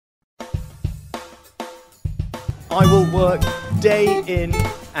I will work day in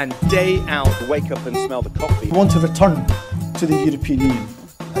and day out. Wake up and smell the coffee. We want to return to the European Union.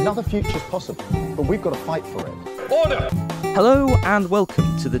 Another future is possible, but we've got to fight for it. Order! Hello and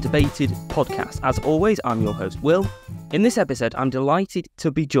welcome to the Debated podcast. As always, I'm your host, Will. In this episode, I'm delighted to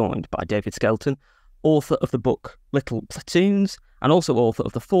be joined by David Skelton, author of the book Little Platoons, and also author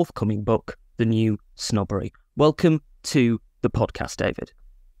of the forthcoming book, The New Snobbery. Welcome to the podcast, David.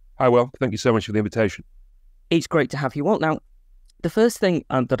 Hi, Will. Thank you so much for the invitation. It's great to have you on. Now, the first thing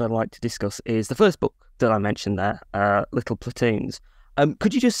that I'd like to discuss is the first book that I mentioned there, Little Platoons.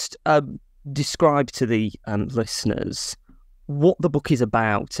 Could you just describe to the listeners what the book is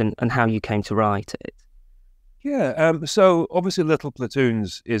about and how you came to write it? Yeah, so obviously Little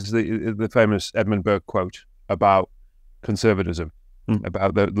Platoons is the famous Edmund Burke quote about conservatism,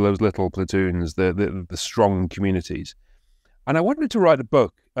 about those little platoons, the strong communities. And I wanted to write a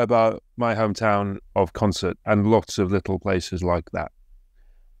book about my hometown of Consett and lots of little places like that,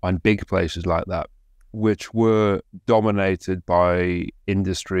 and big places like that, which were dominated by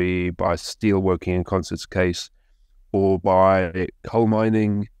industry, by steelworking in Consett's case, or by coal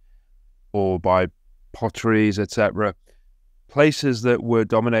mining, or by potteries, etc. Places that were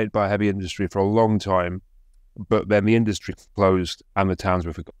dominated by heavy industry for a long time, but then the industry closed and the towns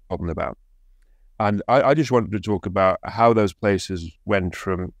were forgotten about. And I just wanted to talk about how those places went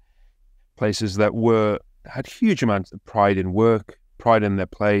from places that had huge amounts of pride in work, pride in their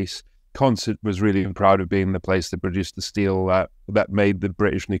place. Consett was really proud of being the place that produced the steel that made the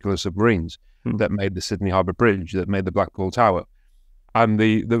British nuclear submarines, that made the Sydney Harbour Bridge, that made the Blackpool Tower. And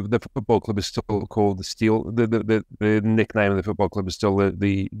the football club is still called the Steel. The nickname of the football club is still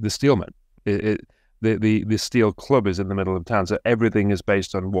the Steelmen. The steel club is in the middle of town, so everything is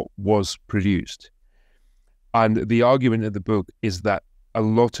based on what was produced. And the argument of the book is that a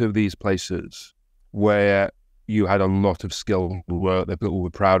lot of these places where you had a lot of skilled work that people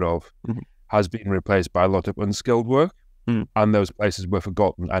were proud of has been replaced by a lot of unskilled work, and those places were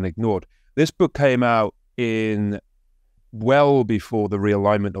forgotten and ignored. This book came out in well before the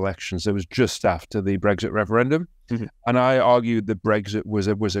realignment elections. It was just after the Brexit referendum. And I argued that Brexit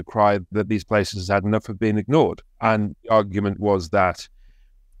was a cry that these places had enough of being ignored. And the argument was that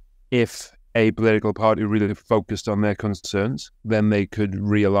if a political party really focused on their concerns, then they could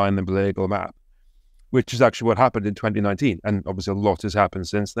realign the political map, which is actually what happened in 2019. And obviously a lot has happened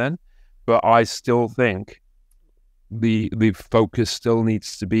since then. But I still think the focus still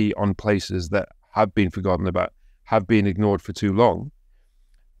needs to be on places that have been forgotten about, have been ignored for too long,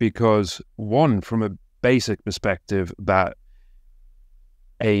 because one, from a basic perspective, that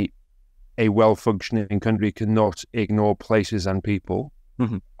a well-functioning country cannot ignore places and people,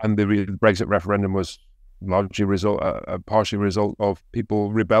 and the Brexit referendum was largely a partial result of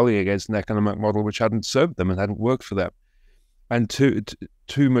people rebelling against an economic model which hadn't served them and hadn't worked for them. And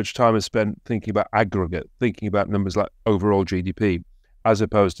too much time is spent thinking about aggregate, thinking about numbers like overall GDP, as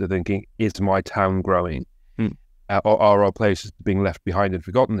opposed to thinking, is my town growing? Or are our places being left behind and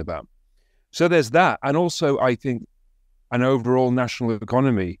forgotten about? So there's that. And also, I think an overall national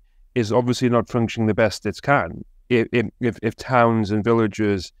economy is obviously not functioning the best it can if towns and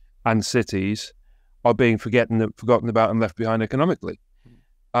villages and cities are being forgotten about and left behind economically.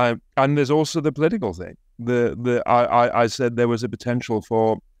 And there's also the political thing. I said there was a potential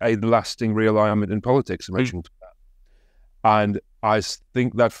for a lasting realignment in politics. I mentioned that. And I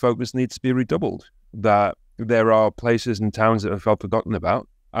think that focus needs to be redoubled, that there are places and towns that have felt forgotten about,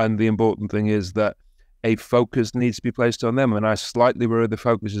 and the important thing is that a focus needs to be placed on them, and I slightly worry the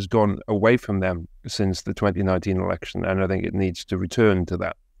focus has gone away from them since the 2019 election, and I think it needs to return to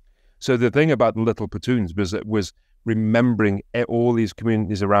that. So the thing about the Little Platoons was remembering all these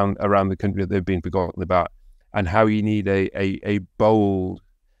communities around the country that they've been forgotten about, and how you need a bold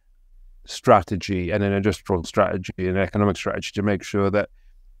strategy and an industrial strategy and an economic strategy to make sure that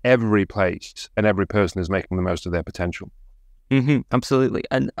every place and every person is making the most of their potential. Absolutely.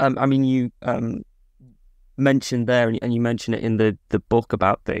 And I mean, you mentioned there, and you mentioned it in the book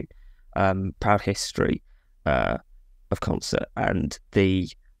about the proud history of Consett and the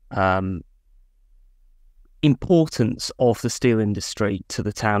importance of the steel industry to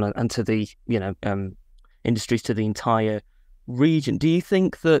the town and to the industries to the entire region. Do you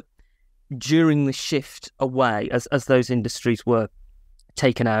think that during the shift away, as those industries were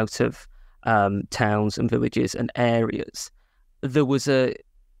taken out of towns and villages and areas, there was a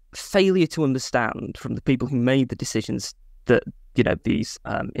failure to understand from the people who made the decisions that these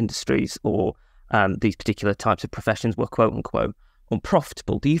industries or these particular types of professions were quote unquote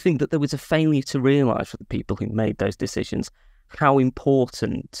unprofitable? Do you think that there was a failure to realise for the people who made those decisions how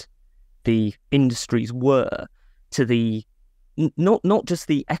important the industries were to the not just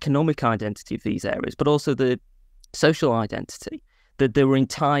the economic identity of these areas, but also the social identity. That there were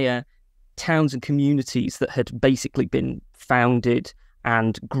entire towns and communities that had basically been founded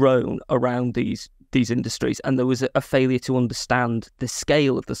and grown around these industries, and there was a failure to understand the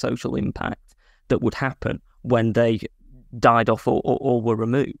scale of the social impact that would happen when they died off or were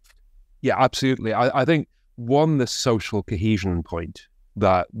removed. Yeah, absolutely. I think the social cohesion point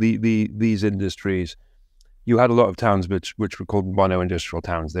that these industries, you had a lot of towns which were called mono-industrial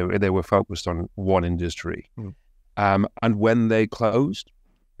towns. They were focused on one industry. And when they closed,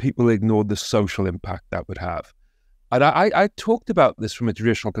 people ignored the social impact that would have. And I talked about this from a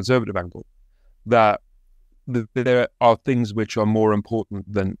traditional conservative angle, that there are things which are more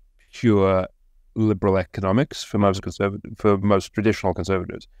important than pure liberal economics for most traditional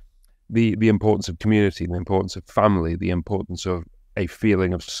conservatives. The importance of community, the importance of family, the importance of a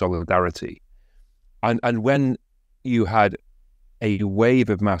feeling of solidarity. And when you had a wave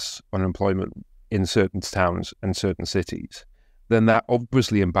of mass unemployment in certain towns and certain cities, then that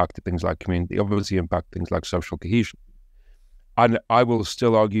obviously impacted things like community, obviously impacted things like social cohesion. And I will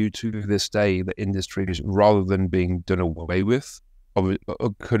still argue to this day that industries, rather than being done away with,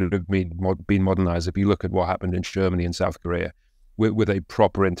 could have been modernized. If you look at what happened in Germany and South Korea with a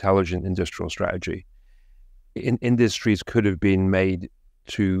proper, intelligent industrial strategy, industries could have been made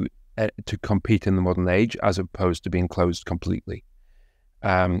to compete in the modern age as opposed to being closed completely.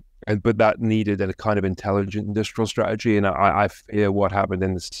 But that needed a kind of intelligent industrial strategy. And I fear what happened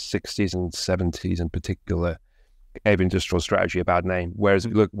in the 60s and 70s in particular gave industrial strategy a bad name. Whereas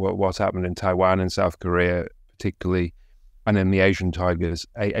if you look at what's happened in Taiwan and South Korea particularly, and in the Asian tigers,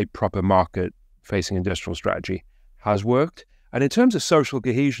 a proper market-facing industrial strategy has worked. And in terms of social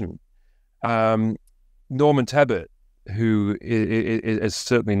cohesion, Norman Tebbit, who is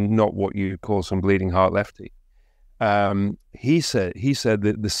certainly not what you call some bleeding heart lefty, he said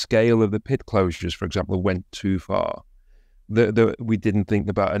that the scale of the pit closures, for example, went too far. We didn't think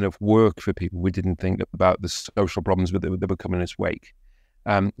about enough work for people. We didn't think about the social problems that were coming in its wake.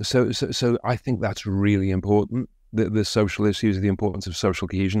 So I think that's really important. The social issues, the importance of social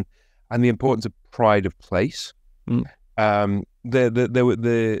cohesion, and the importance of pride of place. There are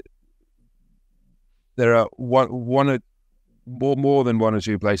more than one or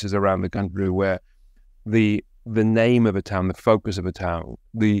two places around the country where the name of a town, the focus of a town,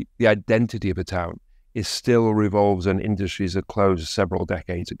 the identity of a town still revolves on industries that closed several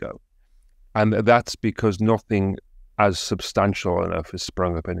decades ago. And that's because nothing as substantial enough has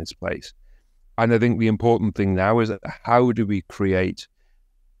sprung up in its place. And I think the important thing now is how do we create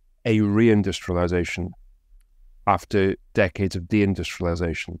a reindustrialization after decades of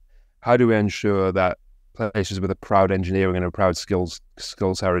deindustrialization? How do we ensure that places with a proud engineering and a proud skills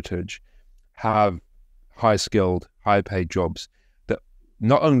heritage have high-skilled, high-paid jobs that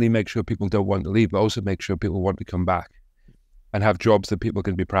not only make sure people don't want to leave, but also make sure people want to come back and have jobs that people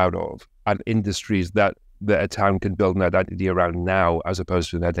can be proud of, and industries that a town can build an identity around now, as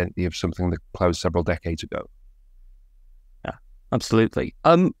opposed to an identity of something that closed several decades ago. Yeah, absolutely.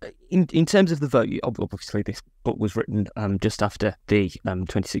 In terms of the vote, obviously this book was written just after the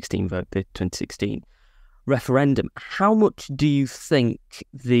 2016 vote, the 2016 referendum. How much do you think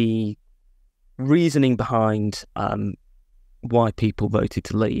the reasoning behind why people voted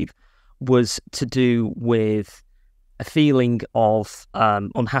to leave was to do with a feeling of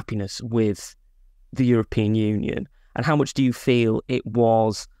unhappiness with the European Union, and how much do you feel it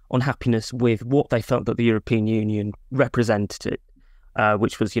was unhappiness with what they felt that the European Union represented,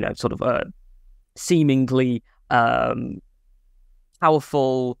 which was, sort of a seemingly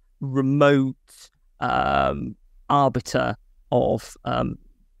powerful, remote arbiter of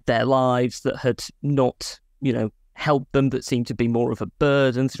their lives that had not, helped them, that seemed to be more of a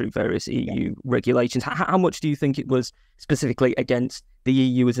burden through various EU regulations? How much do you think it was specifically against the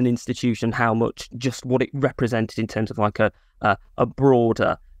EU as an institution? How much just what it represented in terms of like a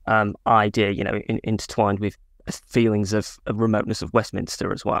broader idea, intertwined with feelings of remoteness of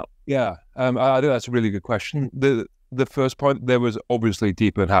Westminster as well? Yeah, I think that's a really good question. The first point, there was obviously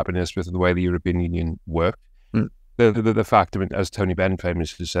deep unhappiness with the way the European Union worked. The fact, as Tony Benn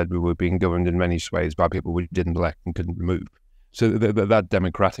famously said, we were being governed in many ways by people we didn't elect and couldn't remove. So that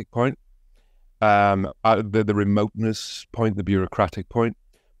democratic point, the remoteness point, the bureaucratic point,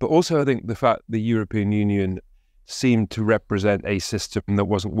 but also I think the fact the European Union seemed to represent a system that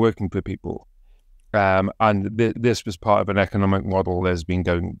wasn't working for people. And this was part of an economic model that's been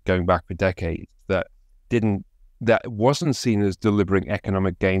going back for decades that wasn't seen as delivering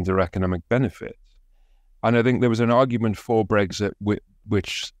economic gains or economic benefits. And I think there was an argument for Brexit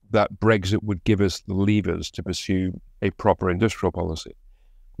which that Brexit would give us the levers to pursue a proper industrial policy,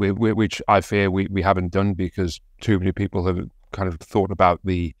 which I fear we haven't done because too many people have kind of thought about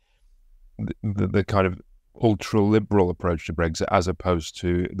the kind of ultra-liberal approach to Brexit as opposed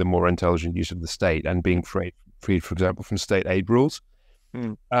to the more intelligent use of the state and being freed, for example, from state aid rules.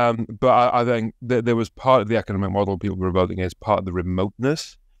 But I think that there was part of the economic model people were voting against, part of the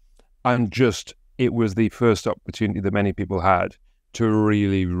remoteness, and just it was the first opportunity that many people had to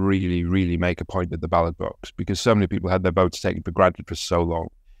really, really, really make a point at the ballot box, because so many people had their votes taken for granted for so long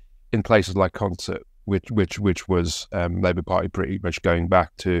in places like Concert, which was Labour Party pretty much going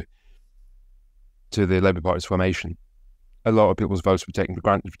back to the Labour Party's formation. A lot of people's votes were taken for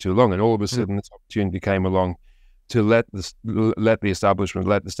granted for too long, and all of a sudden this opportunity came along to let the establishment,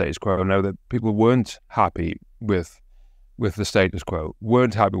 let the status quo know that people weren't happy with the status quo,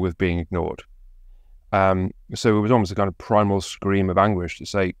 weren't happy with being ignored. So it was almost a kind of primal scream of anguish to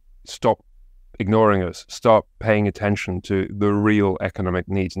say, stop ignoring us, stop paying attention to the real economic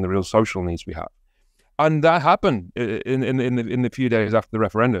needs and the real social needs we have. And that happened in the few days after the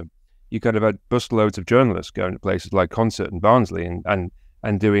referendum. You kind of had busloads of journalists going to places like Concert and Barnsley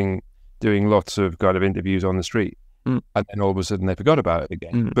and doing lots of kind of interviews on the street. And then all of a sudden they forgot about it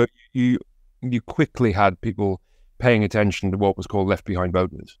again. But you quickly had people paying attention to what was called left behind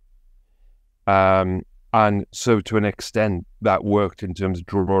voters. And so to an extent that worked in terms of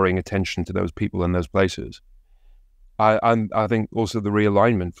drawing attention to those people in those places. And I think also the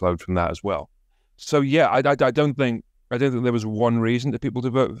realignment flowed from that as well. So yeah, I don't think there was one reason that people to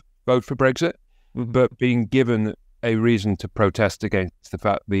vote for Brexit, but being given a reason to protest against the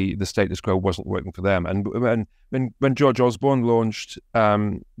fact the status quo wasn't working for them. And when George Osborne launched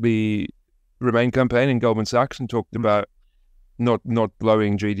the Remain campaign in Goldman Sachs and talked about not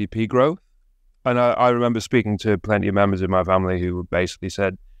blowing GDP growth, and I remember speaking to plenty of members of my family who basically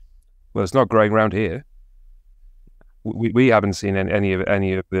said, "Well, it's not growing around here. We haven't seen any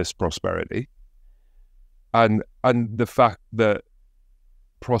of this prosperity." And the fact that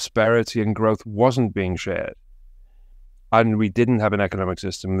prosperity and growth wasn't being shared, and we didn't have an economic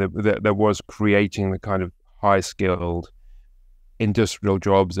system that was creating the kind of high-skilled industrial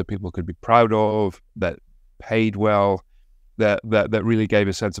jobs that people could be proud of, that paid well, that really gave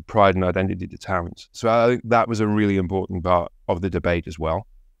a sense of pride and identity to towns. So I think that was a really important part of the debate as well.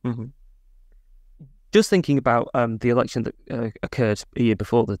 Just thinking about the election that occurred a year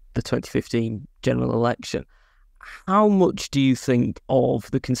before the 2015 general election, how much do you think of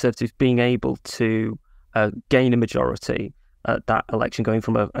the Conservatives being able to gain a majority at that election, going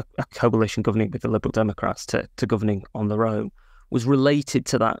from a coalition governing with the Liberal Democrats to governing on their own, was related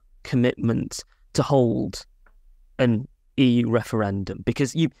to that commitment to hold an EU referendum?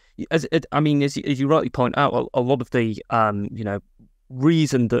 Because as you rightly point out, a lot of the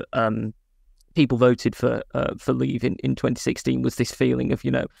reason that people voted for Leave in 2016 was this feeling of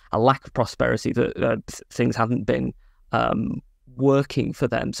a lack of prosperity, that things hadn't been working for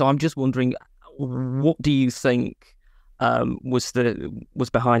them. So I'm just wondering, what do you think was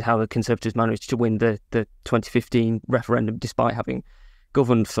behind how the Conservatives managed to win the 2015 referendum, despite having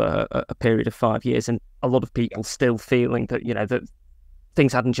governed for a period of 5 years, and a lot of people still feeling that that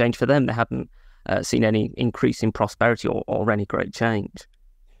things hadn't changed for them? They hadn't seen any increase in prosperity or any great change.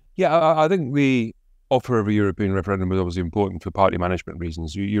 Yeah, I think the offer of a European referendum was obviously important for party management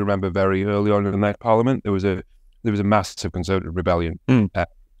reasons. You remember very early on in that Parliament, there was a massive Conservative rebellion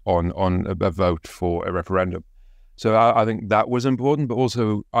on a vote for a referendum. So I think that was important, but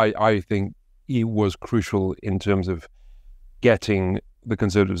also I think it was crucial in terms of getting the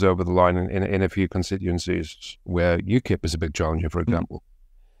Conservatives over the line in a few constituencies where UKIP is a big challenger, for example.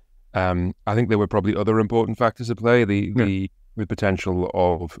 I think there were probably other important factors at play. The potential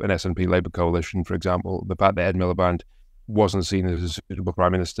of an SNP Labour coalition, for example, the fact that Ed Miliband wasn't seen as a suitable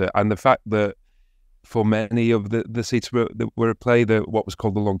Prime Minister, and the fact that for many of the seats that were at play, what was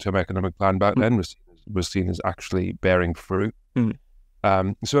called the long-term economic plan back then was seen as actually bearing fruit.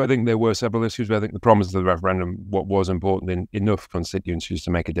 So I think there were several issues, but I think the promise of the referendum was important in enough constituencies to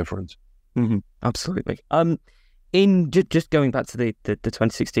make a difference. Absolutely. Just going back to the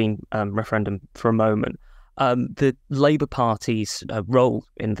 2016 referendum for a moment, the Labour Party's role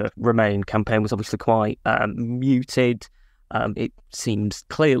in the Remain campaign was obviously quite muted. It seems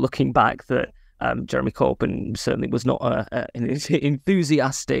clear looking back that Jeremy Corbyn certainly was not an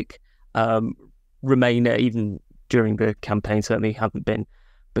enthusiastic Remainer, even during the campaign, certainly hadn't been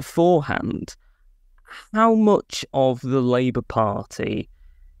beforehand. How much of the Labour Party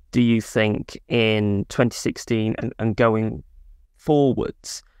do you think in 2016 and going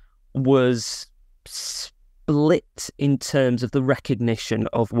forwards was split in terms of the recognition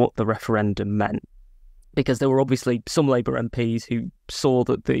of what the referendum meant? Because there were obviously some Labour MPs who saw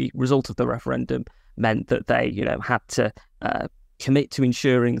that the result of the referendum meant that they, had to commit to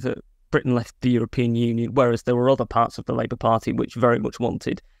ensuring that Britain left the European Union, whereas there were other parts of the Labour Party which very much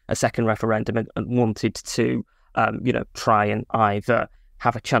wanted a second referendum and wanted to, try and either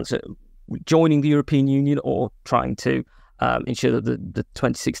have a chance at joining the European Union or trying to ensure that the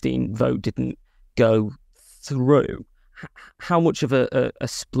 2016 vote didn't go through. How much of a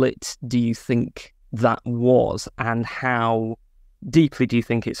split do you think that was, and how deeply do you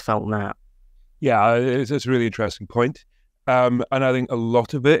think it's felt now? Yeah, it's a really interesting point. And I think a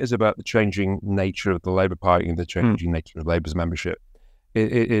lot of it is about the changing nature of the Labour Party and the changing nature of Labour's membership.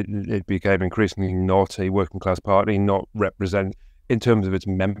 It became increasingly not a working class party, not represent in terms of its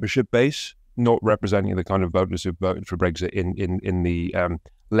membership base, not representing the kind of voters who voted for Brexit in the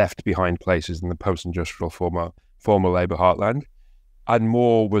left behind places in the post-industrial former Labour heartland, and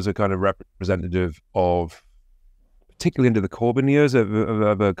more was a kind of representative of, particularly into the Corbyn years, of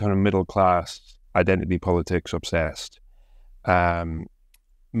a kind of middle class, identity politics obsessed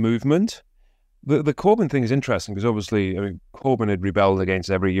movement. The Corbyn thing is interesting because obviously, Corbyn had rebelled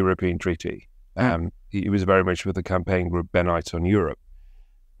against every European treaty. He was very much with the campaign group Benites on Europe.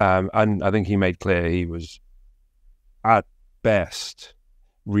 And I think he made clear he was, at best,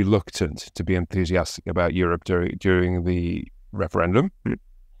 reluctant to be enthusiastic about Europe during the referendum.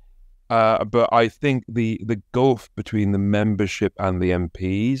 But I think the gulf between the membership and the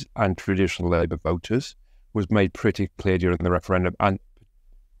MPs and traditional Labour voters was made pretty clear during the referendum and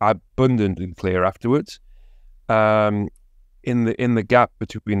abundantly clear afterwards. In the gap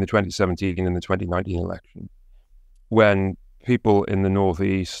between the 2017 and the 2019 election, when people in the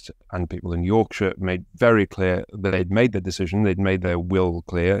Northeast and people in Yorkshire made very clear that they'd made their decision, they'd made their will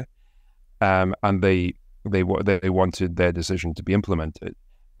clear, and they wanted their decision to be implemented.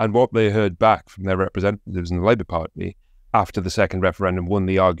 And what they heard back from their representatives in the Labour Party after the second referendum won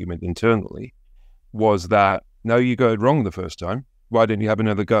the argument internally was that, no, you got it wrong the first time. Why didn't you have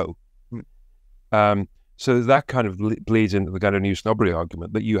another go? So that kind of bleeds into the kind of new snobbery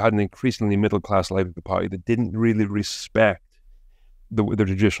argument that you had an increasingly middle-class Labour Party that didn't really respect the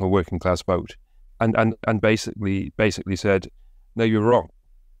traditional working-class vote, and basically said, no, you're wrong.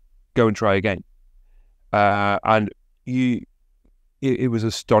 Go and try again. It was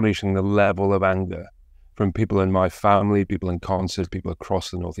astonishing the level of anger from people in my family, people in concert, people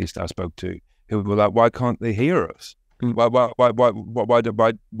across the Northeast I spoke to, who were like, why can't they hear us? Why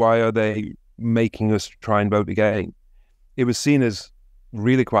are they making us try and vote again? It was seen as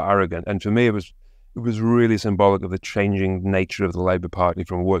really quite arrogant, and for me it was really symbolic of the changing nature of the Labour Party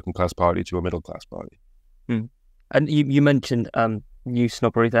from a working class party to a middle class party. And you mentioned new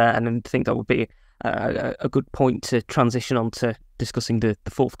snobbery there, and I think that would be a good point to transition on to discussing the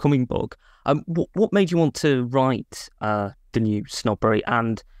forthcoming book. What made you want to write the new Snobbery,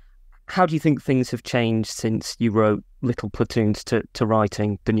 and how do you think things have changed since you wrote Little Platoons to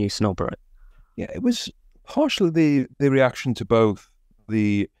writing the new Snobbery? Yeah, it was partially the reaction to both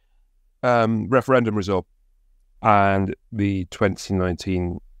the referendum result and the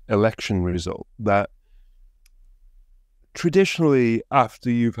 2019 election result, that traditionally,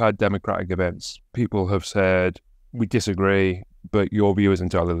 after you've had democratic events, people have said, we disagree, but your view is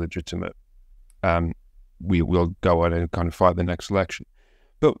entirely legitimate. We will go on and kind of fight the next election.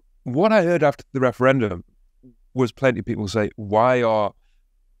 But what I heard after the referendum was plenty of people say, why are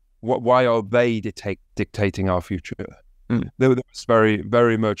they dictating our future? There was very,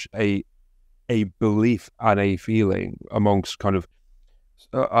 very much a belief and a feeling amongst kind of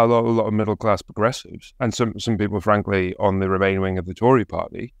a lot of middle class progressives, and some people, frankly, on the Remain wing of the Tory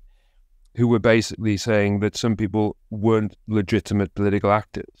party, who were basically saying that some people weren't legitimate political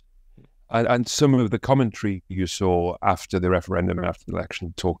actors. And some of the commentary you saw after the referendum and after the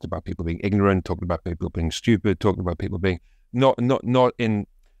election talked about people being ignorant, talked about people being stupid, talked about people being not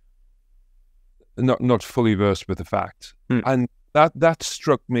fully versed with the facts. And that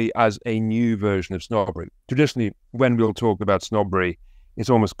struck me as a new version of snobbery. Traditionally, when we'll talk about snobbery, it's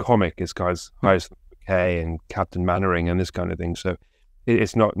almost comic. It's guys Hyacinth Bouquet and Captain Mannering and this kind of thing. So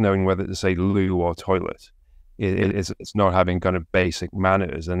it's not knowing whether to say loo or toilet. It's not having kind of basic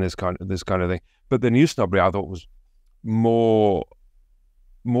manners and this kind of thing. But the new snobbery I thought was more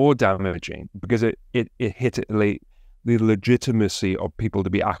damaging because it hit the legitimacy of people to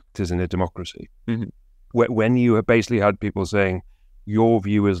be actors in a democracy. When you have basically had people saying your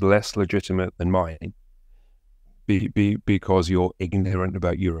view is less legitimate than mine because you're ignorant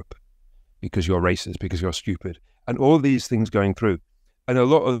about Europe, because you're racist, because you're stupid, and all these things going through, And a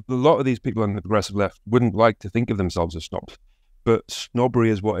lot of these people on the progressive left wouldn't like to think of themselves as snobs, but snobbery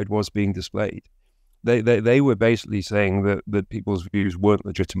is what it was being displayed. They were basically saying that people's views weren't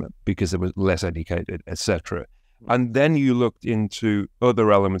legitimate because they were less educated, etc. And then you looked into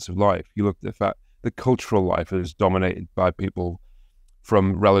other elements of life. You looked at the fact that cultural life is dominated by people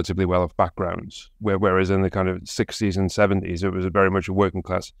from relatively well-off backgrounds, whereas in the kind of 60s and 70s, it was very much a working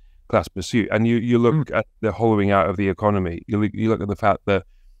class pursuit. And you look at the hollowing out of the economy. You look at the fact that,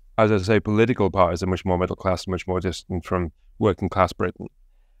 as I say, political parties are much more middle class, much more distant from working class Britain.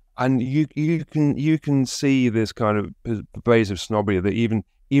 And you can see this kind of pervasive snobbery that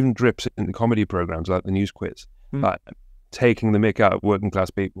even drips into comedy programs like the News Quiz, like taking the mick out of working class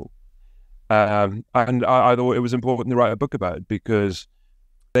people. And I thought it was important to write a book about it because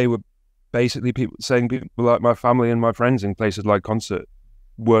they were basically people like my family and my friends in places like Concert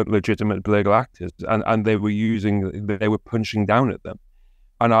weren't legitimate political actors, and they were punching down at them.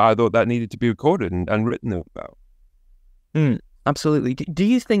 And I thought that needed to be recorded and written about. Absolutely. Do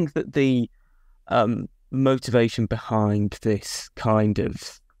you think that the motivation behind this kind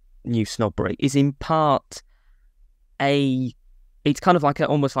of new snobbery is in part it's kind of like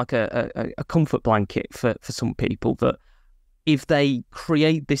almost like a comfort blanket for some people, that if they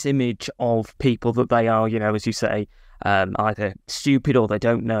create this image of people that they are, as you say, either stupid or they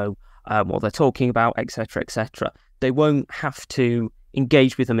don't know what they're talking about, etc., etc., they won't have to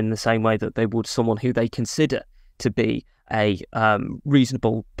engage with them in the same way that they would someone who they consider to be a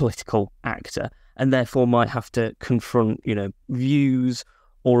reasonable political actor, and therefore might have to confront, views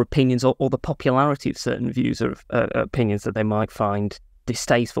or opinions or the popularity of certain views or opinions that they might find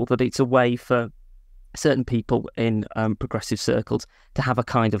distasteful. That it's a way for certain people in progressive circles to have a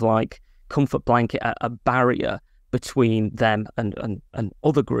kind of like comfort blanket, a barrier between them and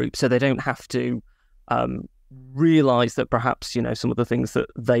other groups, so they don't have to realise that perhaps, some of the things that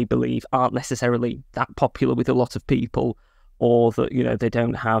they believe aren't necessarily that popular with a lot of people, or that, they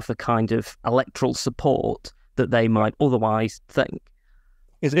don't have the kind of electoral support that they might otherwise think.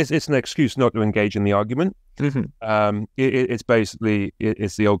 It's an excuse not to engage in the argument. It's basically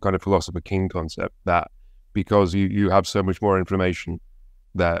it's the old kind of philosopher king concept that because you have so much more information,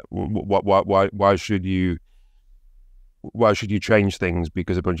 that why should you change things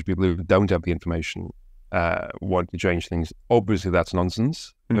because a bunch of people who don't have the information want to change things? Obviously, that's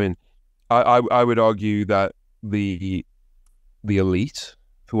nonsense. I mean, I would argue that the elite,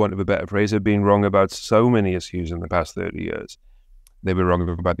 for want of a better phrase, have been wrong about so many issues in the past 30 years. They were wrong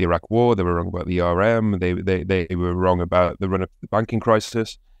about the Iraq War. They were wrong about the RM. They were wrong about the run-up to the banking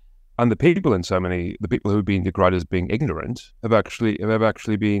crisis. And the people who've been decried as being ignorant have actually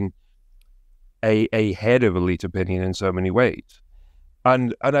been a head of elite opinion in so many ways.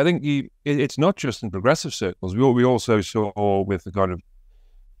 And I think it's not just in progressive circles. We also saw with the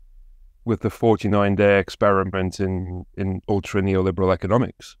 49-day experiment in ultra neoliberal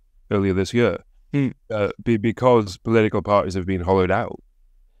economics earlier this year. Because political parties have been hollowed out,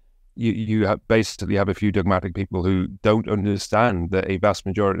 you basically have a few dogmatic people who don't understand that a vast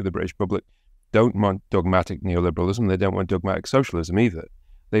majority of the British public don't want dogmatic neoliberalism. They don't want dogmatic socialism either.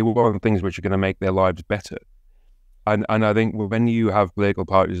 They want things which are going to make their lives better. And I think when you have political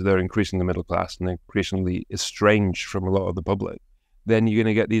parties that are increasing the middle class and increasingly estranged from a lot of the public, then you're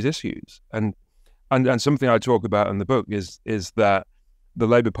going to get these issues. And something I talk about in the book is that the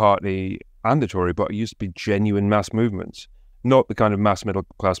Labour Party and the Tory Party used to be genuine mass movements, not the kind of mass middle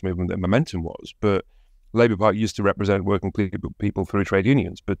class movement that Momentum was, but Labour Party used to represent working people through trade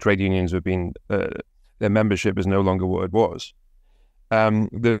unions, but trade unions have been, their membership is no longer what it was.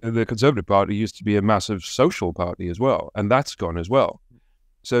 The Conservative Party used to be a massive social party as well, and that's gone as well.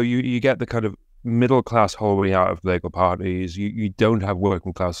 So you get the kind of middle class hollowing out of political parties. You don't have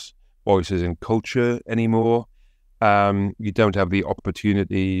working class voices in culture anymore. You don't have the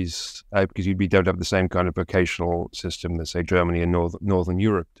opportunities because you don't have the same kind of vocational system that, say, Germany and Northern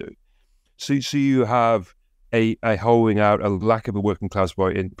Europe do. So you have a hollowing out, a lack of a working class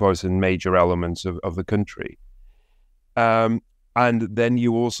voice in major elements of the country. And then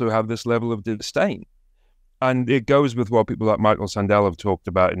you also have this level of disdain. And it goes with what people like Michael Sandel have talked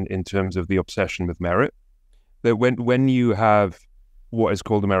about in terms of the obsession with merit. That when you have what is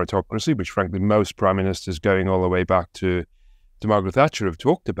called a meritocracy, which frankly most prime ministers going all the way back to Margaret Thatcher have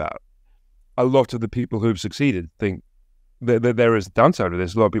talked about, a lot of the people who've succeeded think that there is a downside of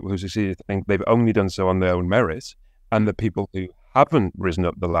this. A lot of people who succeeded think they've only done so on their own merit, and the people who haven't risen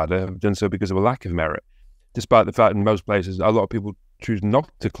up the ladder have done so because of a lack of merit, despite the fact in most places a lot of people choose not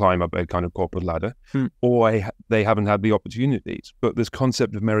to climb up a kind of corporate ladder, or they haven't had the opportunities. But this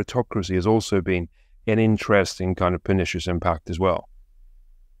concept of meritocracy has also been an interesting kind of pernicious impact as well.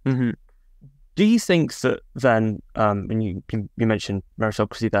 Mm-hmm. Do you think that then, and you mentioned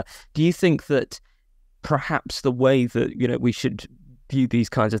meritocracy there, do you think that perhaps the way that, we should view these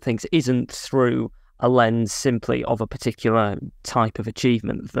kinds of things isn't through a lens simply of a particular type of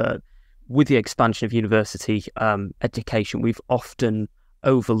achievement, that with the expansion of university education, we've often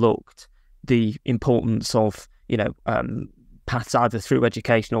overlooked the importance of, paths either through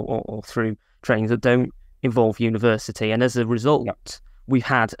education or through training that don't involve university. And as a result, we've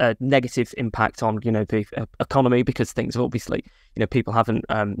had a negative impact on, the economy, because things have obviously, people haven't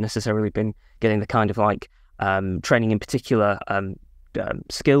necessarily been getting the kind of training in particular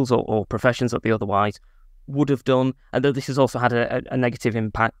skills or professions that they otherwise would have done. And though this has also had a negative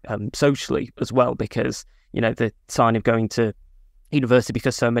impact socially as well, because, the sign of going to university,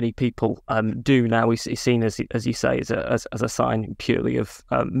 because so many people do now, is seen as you say, as a sign purely of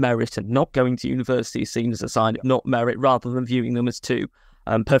merit, and not going to university is seen as a sign of not merit, rather than viewing them as two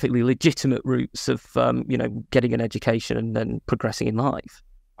perfectly legitimate routes of getting an education and then progressing in life.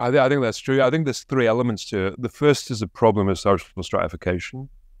 I think that's true. I think there's three elements to it. The first is a problem of social stratification.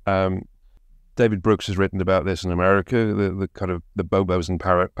 David Brooks has written about this in America, the kind of the Bobos and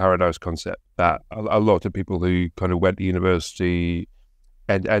Paradise concept, that a lot of people who kind of went to university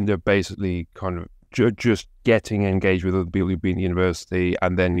and end up basically kind of just getting engaged with other people who've been to university,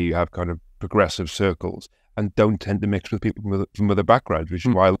 and then you have kind of progressive circles and don't tend to mix with people from other backgrounds, which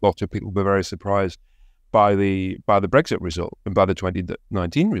is why a lot of people were very surprised by the Brexit result and by the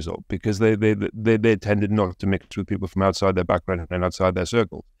 2019 result, because they tended not to mix with people from outside their background and outside their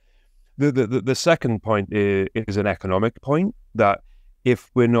circle. The second point is an economic point, that if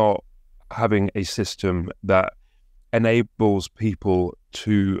we're not having a system that enables people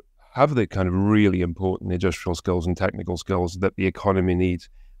to have the kind of really important industrial skills and technical skills that the economy needs,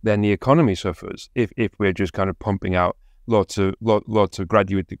 then the economy suffers. If we're just kind of pumping out lots of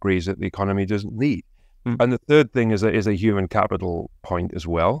graduate degrees that the economy doesn't need. And the third thing is a human capital point as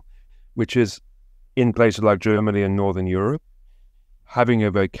well, which is in places like Germany and Northern Europe, having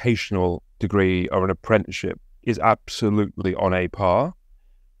a vocational degree or an apprenticeship is absolutely on a par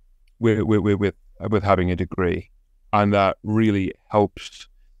with having a degree. And that really helps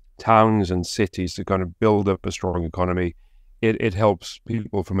towns and cities to kind of build up a strong economy. It helps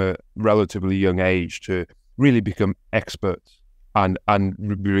people from a relatively young age to really become experts and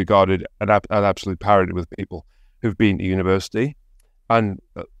be regarded at absolute parity with people who've been to university. And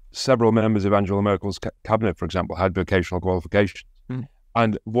several members of Angela Merkel's cabinet, for example, had vocational qualifications.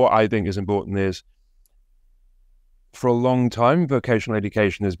 And what I think is important is, for a long time, vocational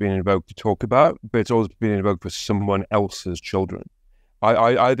education has been invoked to talk about, but it's always been invoked for someone else's children.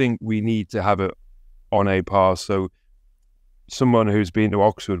 I think we need to have it on a par. So someone who's been to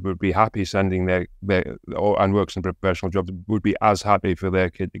Oxford would be happy sending and works in professional jobs, would be as happy for their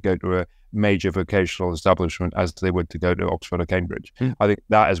kid to go to a major vocational establishment as they would to go to Oxford or Cambridge. I think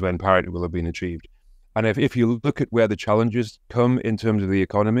that is when parity will have been achieved. And if you look at where the challenges come in terms of the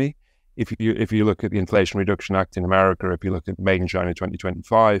economy, if you look at the Inflation Reduction Act in America, if you look at Made in China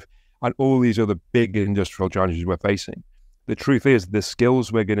 2025, and all these other big industrial challenges we're facing, the truth is the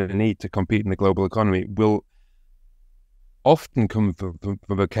skills we're going to need to compete in the global economy will often come from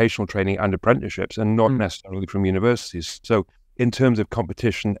vocational training and apprenticeships, and not necessarily from universities. So in terms of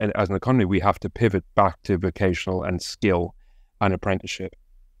competition and as an economy, we have to pivot back to vocational and skill and apprenticeship.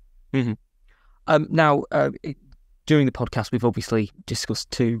 Now, during the podcast, we've obviously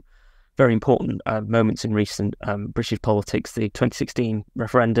discussed two very important moments in recent British politics, the 2016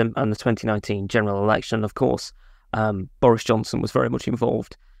 referendum and the 2019 general election. Of course, Boris Johnson was very much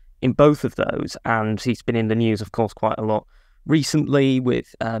involved in both of those, and he's been in the news, of course, quite a lot recently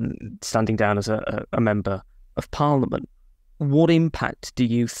with standing down as a member of Parliament. What impact do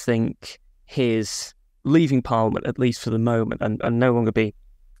you think his leaving Parliament, at least for the moment, and no longer be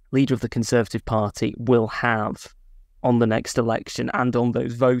leader of the Conservative Party, will have on the next election and on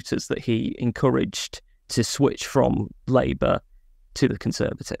those voters that he encouraged to switch from Labour to the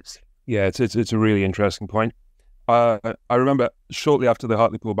Conservatives? Yeah, it's a really interesting point. I remember shortly after the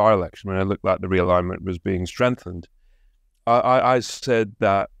Hartlepool by-election, when it looked like the realignment was being strengthened, I said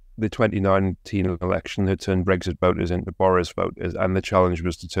that the 2019 election had turned Brexit voters into Boris voters, and the challenge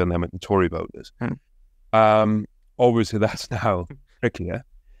was to turn them into Tory voters. Obviously, that's now trickier.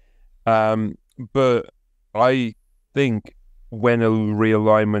 But I think when a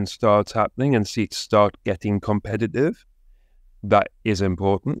realignment starts happening and seats start getting competitive, that is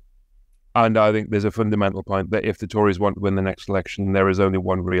important. And I think there's a fundamental point that if the Tories want to win the next election, there is only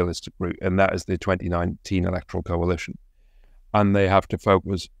one realistic route, and that is the 2019 electoral coalition. And they have to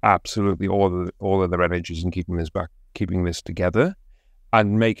focus absolutely all of their energies in keeping this together.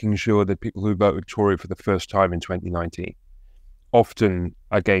 and making sure that people who voted Tory for the first time in 2019, often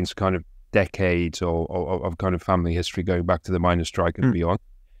against kind of decades of kind of family history going back to the miners' strike and beyond,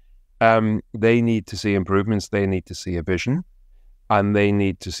 they need to see improvements, they need to see a vision, and they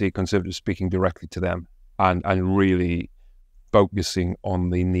need to see Conservatives speaking directly to them and really focusing on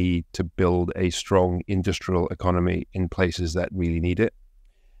the need to build a strong industrial economy in places that really need it.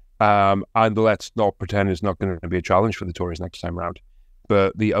 And let's not pretend it's not going to be a challenge for the Tories next time round.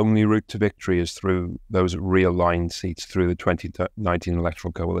 But the only route to victory is through those realigned seats through the 2019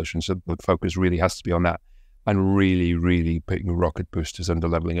 electoral coalition. So the focus really has to be on that and really, really putting rocket boosters under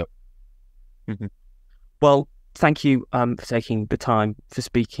levelling up. Mm-hmm. Well, thank you for taking the time for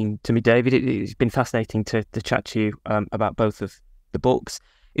speaking to me, David. It's been fascinating to chat to you about both of the books.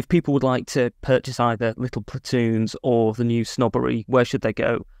 If people would like to purchase either Little Platoons or the new Snobbery, where should they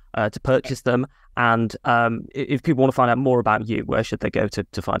go to purchase them? And if people want to find out more about you, where should they go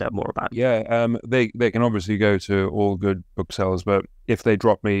to find out more about you? Yeah, they can obviously go to all good booksellers, but if they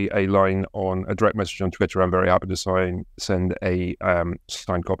drop me a line on a direct message on Twitter, I'm very happy to send a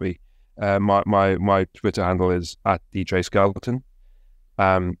signed copy. My Twitter handle is @DJ Skelton.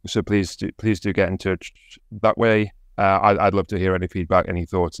 So please do get in touch that way. I'd love to hear any feedback, any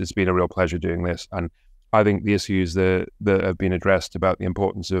thoughts. It's been a real pleasure doing this, and I think the issues that have been addressed about the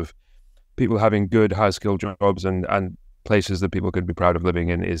importance of people having good, high-skilled jobs and places that people could be proud of living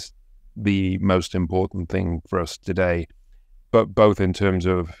in is the most important thing for us today. But both in terms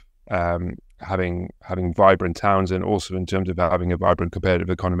of having vibrant towns and also in terms of having a vibrant competitive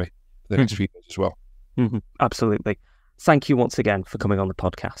economy for the next few years as well. Mm-hmm. Absolutely. Thank you once again for coming on the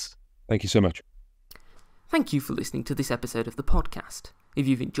podcast. Thank you so much. Thank you for listening to this episode of the podcast. If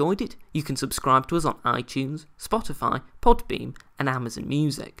you've enjoyed it, you can subscribe to us on iTunes, Spotify, Podbean, and Amazon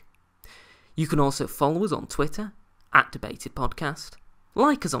Music. You can also follow us on Twitter, @DebatedPodcast,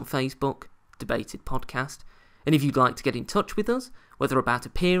 like us on Facebook, Debated Podcast, and if you'd like to get in touch with us, whether about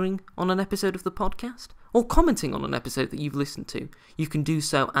appearing on an episode of the podcast or commenting on an episode that you've listened to, you can do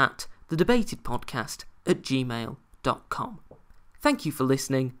so at thedebatedpodcast@gmail.com. Thank you for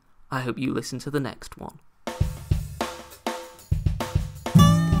listening. I hope you listen to the next one.